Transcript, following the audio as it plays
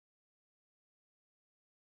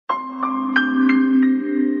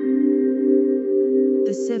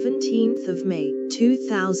17th of May,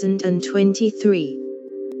 2023.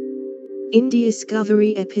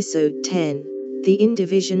 Indiescovery Episode 10, The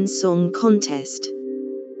Indievision Song Contest.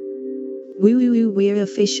 Whoooo, we're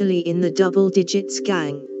officially in the double digits,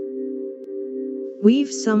 gang. We've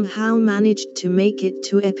somehow managed to make it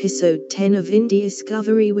to episode 10 of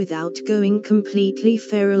Indiescovery without going completely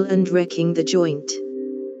feral and wrecking the joint.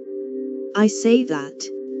 I say that,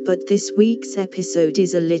 but this week's episode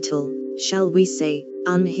is a little, shall we say,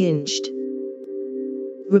 unhinged.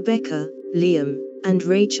 Rebecca, Liam, and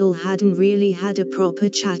Rachel hadn't really had a proper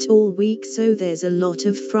chat all week, so there's a lot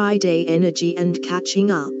of Friday energy and catching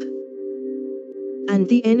up. And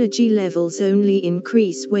the energy levels only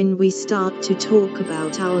increase when we start to talk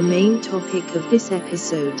about our main topic of this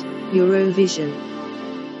episode, Eurovision.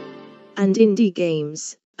 And indie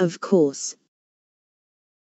games, of course,